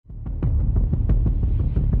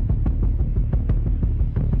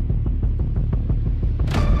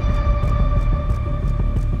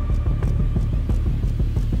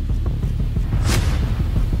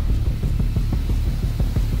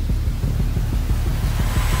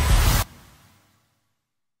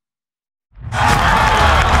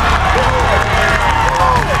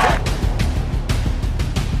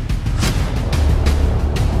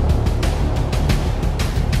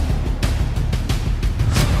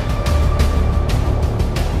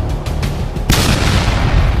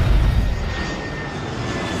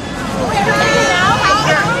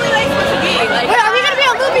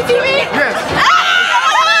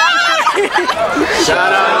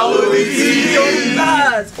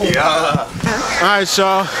Yeah. Alright,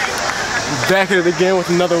 y'all. Back at it again with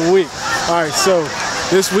another week. Alright, so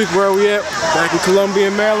this week where we at? Back in Columbia,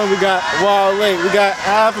 Maryland. We got Wilde, we got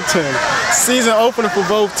Atholton. Season opener for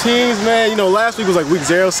both teams, man. You know, last week was like week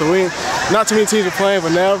 0, so not too many teams are playing,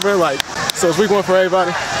 but now we're like, so it's week 1 for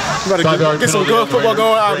everybody. We're about to get some good football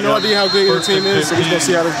going. I have no idea how good your team is, so we're just gonna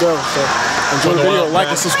see how this goes. So enjoy the video, like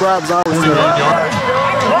and subscribe as always.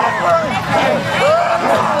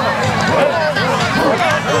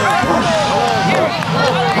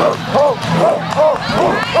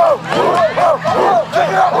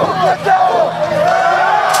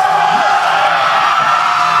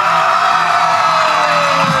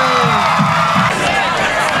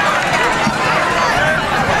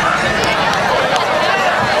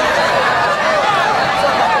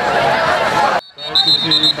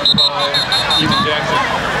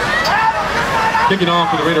 Kicking off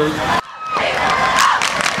for the Raiders.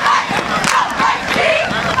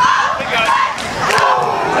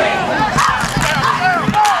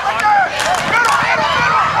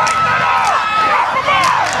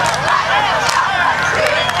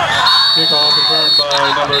 Kickoff returned by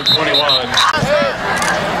number 21.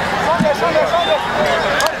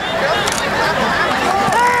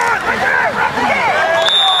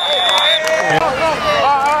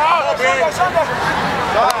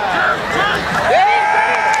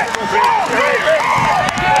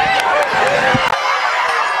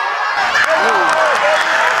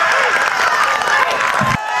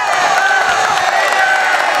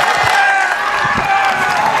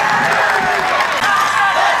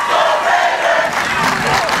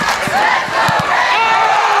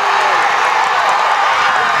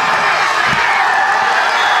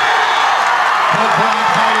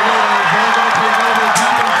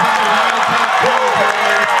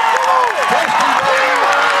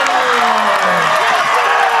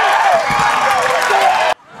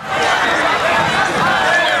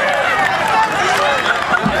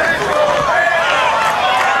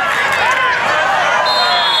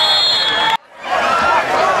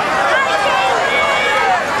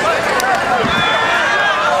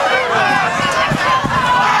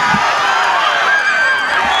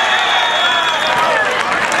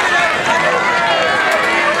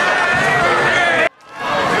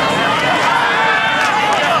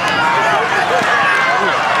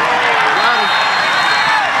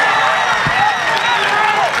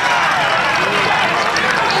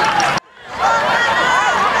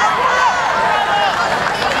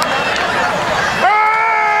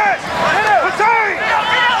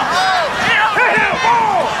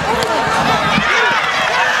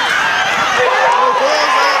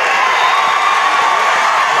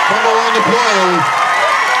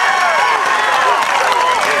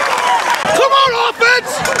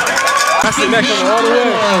 That's the next coming all the way.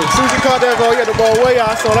 As soon as he caught that ball, he had the ball way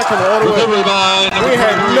out. I saw that coming all the way. We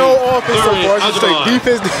had no offense so far. It's just straight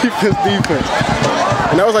defense, defense, defense.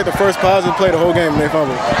 And that was like the first positive play the whole game when they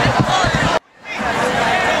fumbled.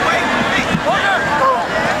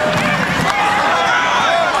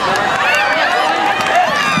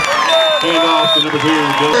 Hand off to number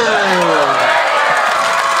 2.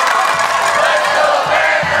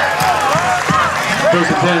 First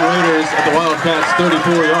and 10 Raiders at the Wildcats'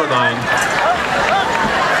 34-yard line.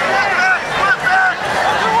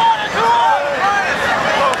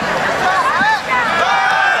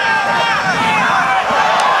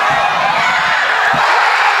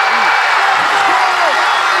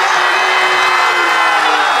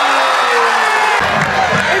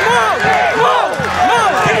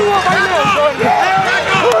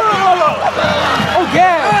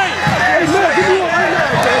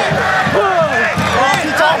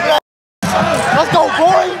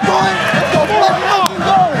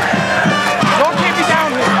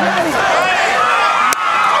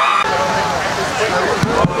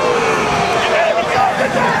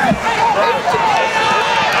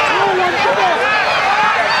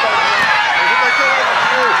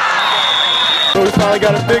 So we finally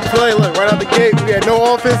got a big play, look, right out the gate. We had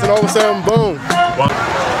no offense and all of a sudden, boom.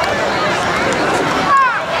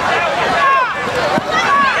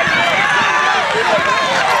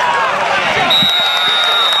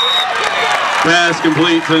 Pass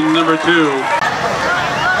complete to number 2.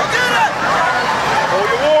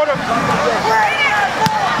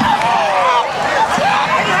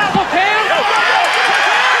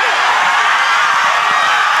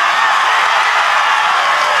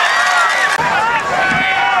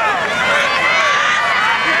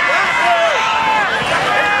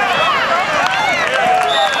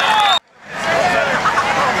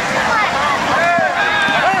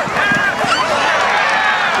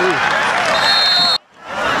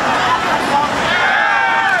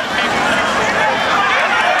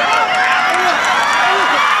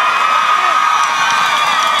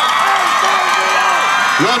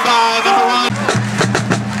 run by number 1.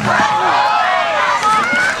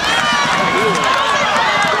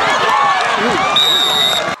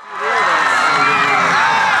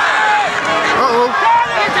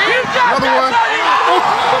 Another one.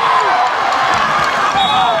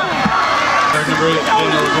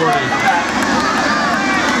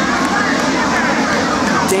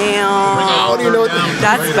 Damn.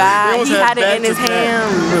 That's bad. He had it in his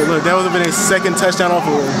hand. Look, that would have been his second touchdown off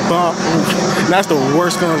of a bump. That's the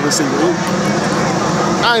worst feeling of receiver.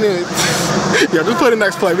 I ain't even. Yeah, just play the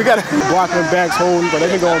next play. We got to block them backs holding, but they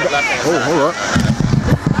can go on back. Oh, hold up.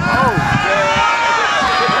 Oh.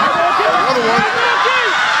 Another one.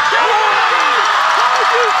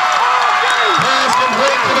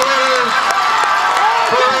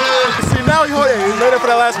 See, now he made up for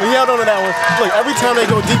that last one. He held on to that one. Look, every time they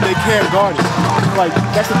go deep, they can't guard it. Like,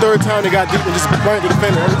 that's the third time they got deep and just burnt the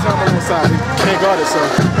defender. Every time they're on the side, they can't guard it. So,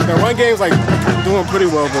 now run game's like doing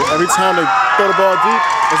pretty well, but every time they throw the ball deep,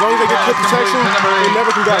 as long as they get good protection, they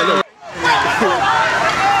never can guard it.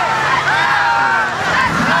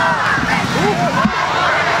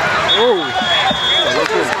 Oh.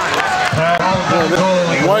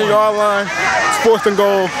 1 yard line, it's 4th and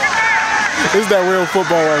goal. This is that real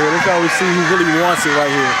football right here. This is how we see who really wants it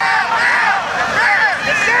right here.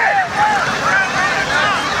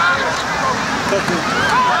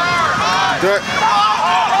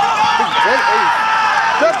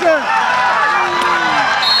 Touchdown!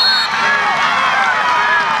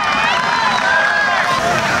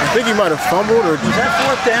 I think he might have fumbled or. Was that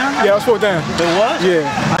 4th down? Yeah, it was 4th down. It was? Yeah.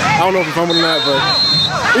 I don't know if he fumbled or not, but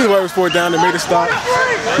either way, it was 4th down. They made a stop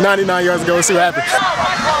 99 yards ago. Let's see what happens.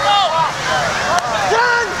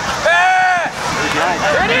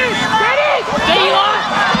 Ready? There you are!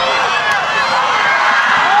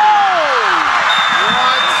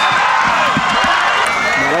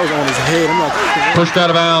 That was on his head. I'm like, pushed out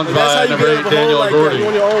of bounds by number 8, Daniel like Gordy. You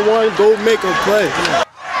on your own one, go make a play.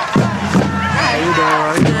 How you doing,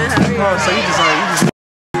 right? Oh, so you just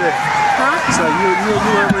huh? So you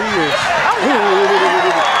wherever he is.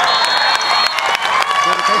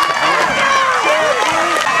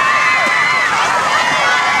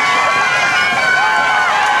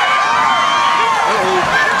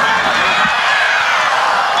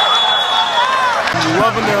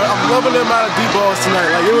 I'm loving the amount of deep balls tonight.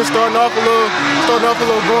 Like it was starting off a little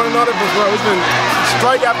going and all that, but bro, it's been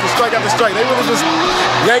strike after strike after strike. They really just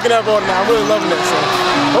yanking that ball tonight. I'm really loving that. So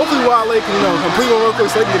hopefully Wilde can, complete one real quick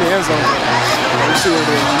so they can get the end zone. Let's see what it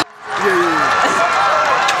is. Yeah.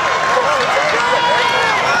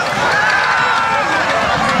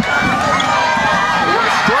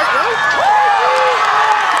 Strike, right?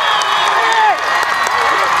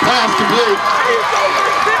 Pass complete.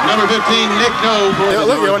 Number 15, Nick No. Yeah,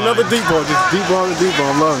 look, another deep ball. Just deep ball and deep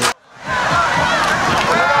ball. I love it.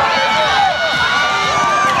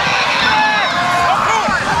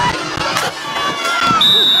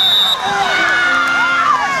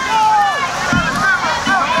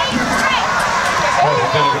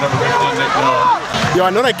 Yo, I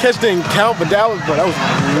know that catch didn't count, but that was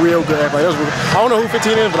real good. I don't know who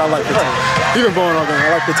 15 is, but I like 15. He's been balling all game. I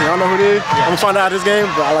like 15. I don't know who it is. I'm gonna find out this game,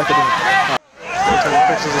 but I like 15.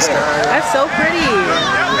 Pictures of sky. That's so pretty.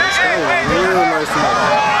 Real nice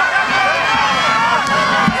tonight.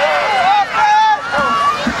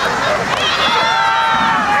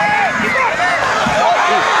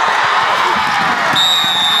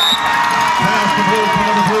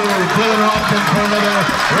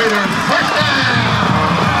 Raiders first down.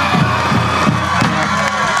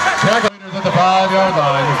 Tackle leaders at the 5-yard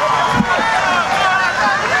line.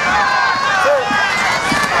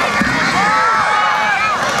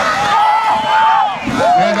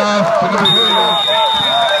 Handoff to number 2.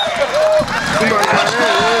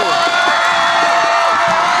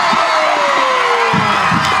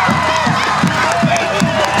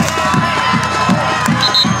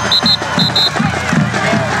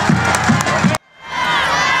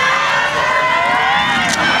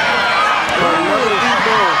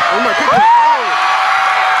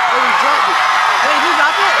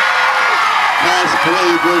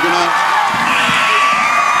 Broken up.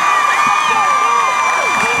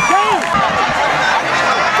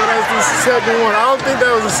 But that's the second one. I don't think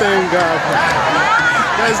that was the same guy.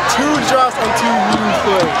 That's 2 drops on 2 huge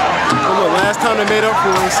plays. But look, last time they made up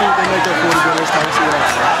for it, let's see if they make up for it again this time. See what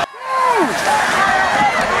happens.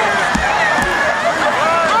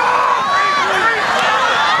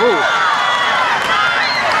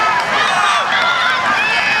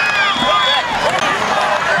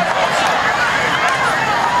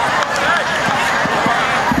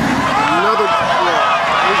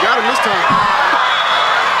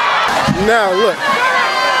 Now look,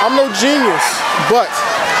 I'm no genius, but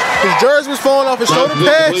his jersey was falling off his shoulder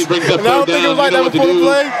pads, and I don't think it was like that before the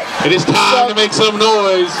play. It is time to make some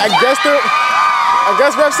noise. I guess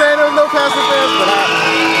ref saying there was no pass defense, but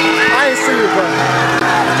I ain't see it, but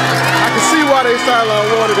I can see why they sideline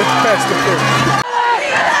wanted it pass defense.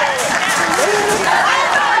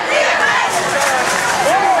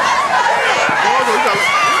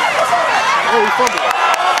 Oh, he fumbled.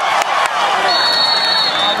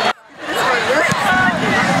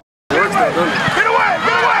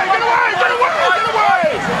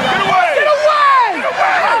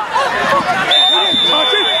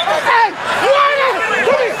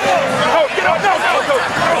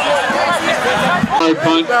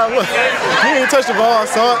 Punt. Nah, look, he didn't touch the ball. I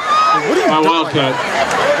saw it. What are you doing? Wildcat.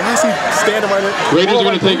 Why is he standing right there? Raiders are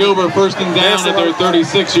going to take over first and down at their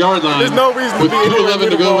 36-yard line. There's no reason to with be 2:11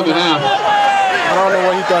 to go in the half. I don't know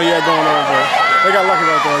what he thought he had going on, bro. They got lucky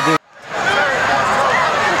right there again.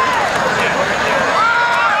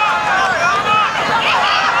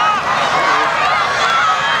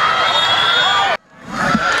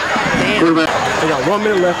 They got 1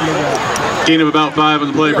 minute left in the game. Gain of about 5 on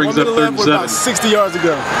the play brings up 3rd and 7. About 60 yards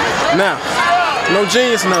ago. Now, no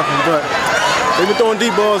genius nothing, but they've been throwing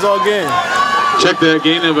deep balls all game. Check that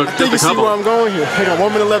gain of a couple. I think you see where I'm going here. They got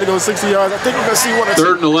 1 minute left to go 60 yards. I think we're going to see what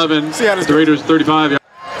 3rd and 11. See how this the Raiders 35 yards.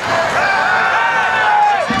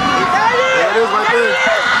 There it is right there.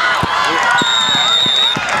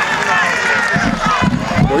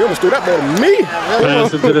 Boy, you almost threw that ball to me.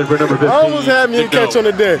 Pass intended for number 15. Almost had me a catch on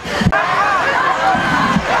the day.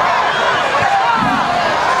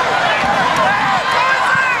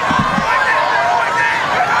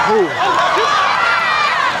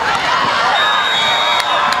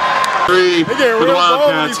 For the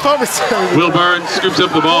Wildcats. Will Burns scoops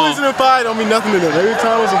up the ball. Poison and fire don't mean nothing to them. Every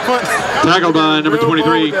time it was a punt. Tackled by number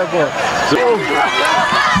 23. That's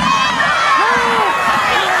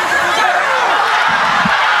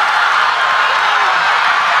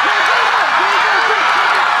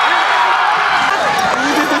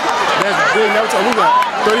big. Now we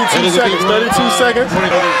got 32 seconds. 32 seconds.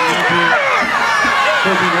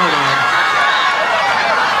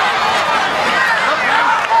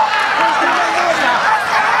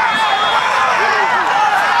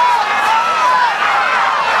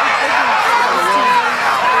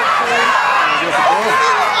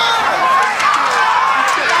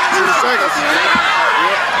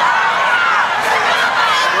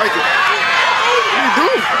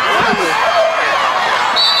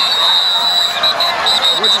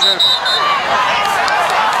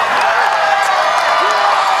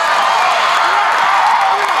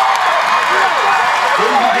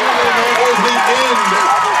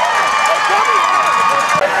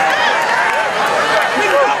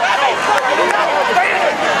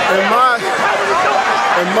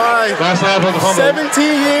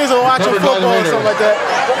 17 years of watching football or something like that,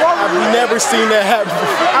 I've never seen that happen.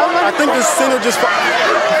 I think the center just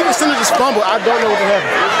fumbled. I don't know what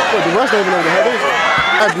happened. Look, the rest don't even know what happened.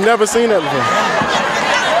 I've never seen that before.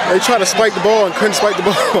 They try to spike the ball and couldn't spike the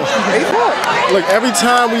ball. Look, every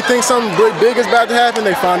time we think something big is about to happen,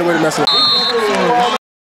 they find a way to mess it up.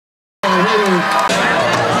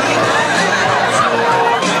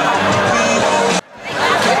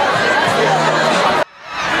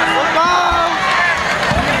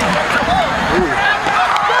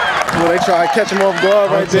 They try to catch him off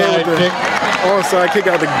guard right there with the onside kick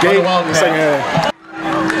out the gate in the second half.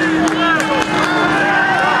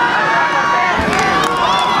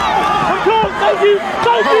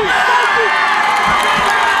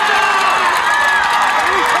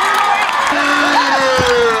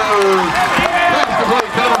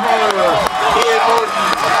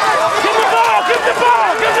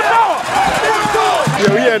 Yo,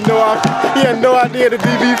 he had no idea the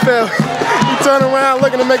DB fell. He turned around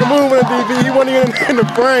looking to make a move with the DB. He wasn't even in the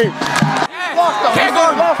frame. Can't go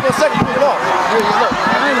off for a second. Pick it off.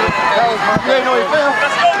 You ain't know he fell.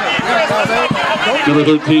 Number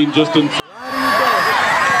 13, Justin.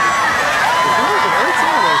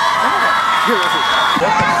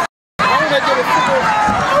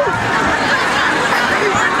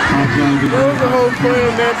 What was the whole plan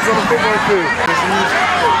matches on the football field?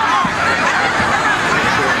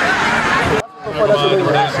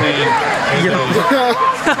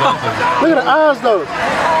 Look at the eyes though.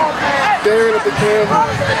 Staring at the camera.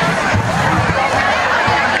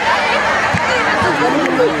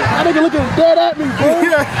 That nigga looking dead at me, bro.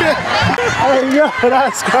 Hey, yo,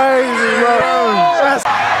 that's crazy, bro. That's...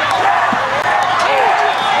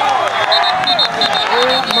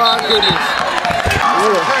 Oh my goodness.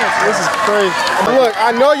 Look, this is crazy. Look,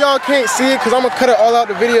 I know y'all can't see it because I'm gonna cut it all out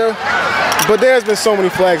the video. But there's been so many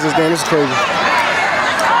flags this game. It's crazy.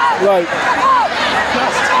 Like,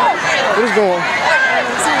 what is going on?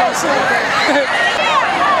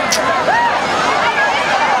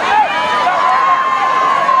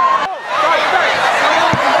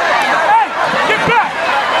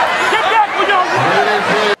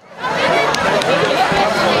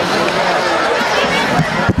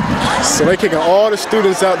 So they're kicking all the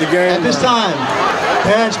students out the game. At this time,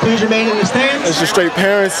 parents, please remain in the stands. It's just straight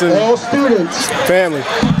parents and all students, family.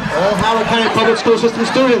 All Howard County Public School System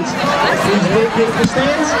students, please vacate the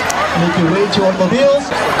stands. Make your way to automobiles.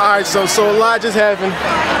 All right, so a lot just happened.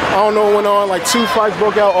 I don't know what went on. Like 2 fights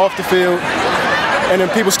broke out off the field, and then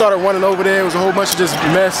people started running over there. It was a whole bunch of just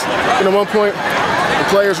mess. And at one point, the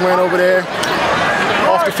players ran over there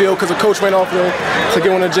off the field because the coach ran off there to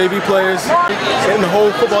get one of the JV players, and the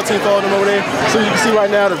whole football team followed them over there. So you can see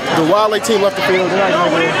right now the Wilde team left the field. They're not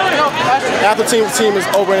over there. Atholton team is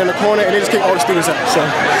over in the corner, and they just kick all the students out. So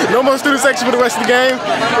no more student section for the rest of the game.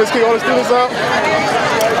 They just kick all the students out.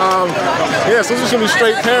 Yeah, so it's just gonna be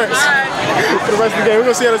straight parents for the rest of the game.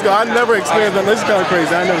 We're gonna see how this goes. I never experienced that. This is kind of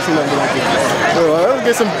crazy. I never seen nothing like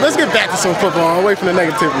this. So, let's get back to some football away from the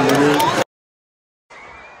negativity, dude.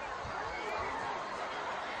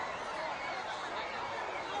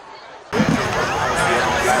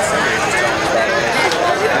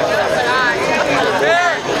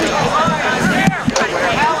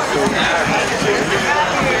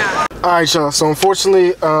 Alright, y'all, so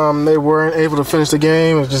unfortunately, they weren't able to finish the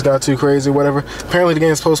game. It just got too crazy, whatever. Apparently the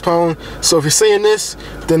game's postponed. So if you're seeing this,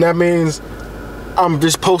 then that means I'm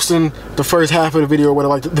just posting the first half of the video or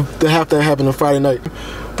whatever, like the half that happened on Friday night.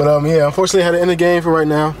 But yeah, unfortunately I had to end the game for right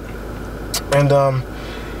now. And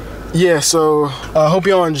yeah, so I hope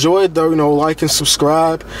y'all enjoyed though, you know, like and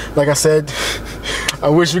subscribe. Like I said, I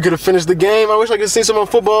wish we could have finished the game. I wish I could have seen some more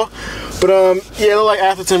football. But yeah, it looked like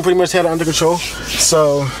Atholton pretty much had it under control.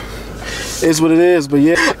 So it's what it is. But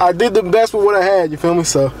yeah, I did the best with what I had, you feel me?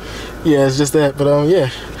 So yeah, it's just that. But yeah,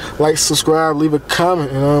 like, subscribe, leave a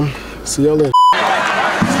comment, and see y'all later.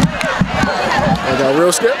 I got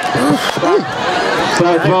real scared.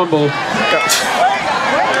 Side fumble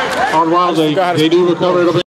on Wilde. They do recover it.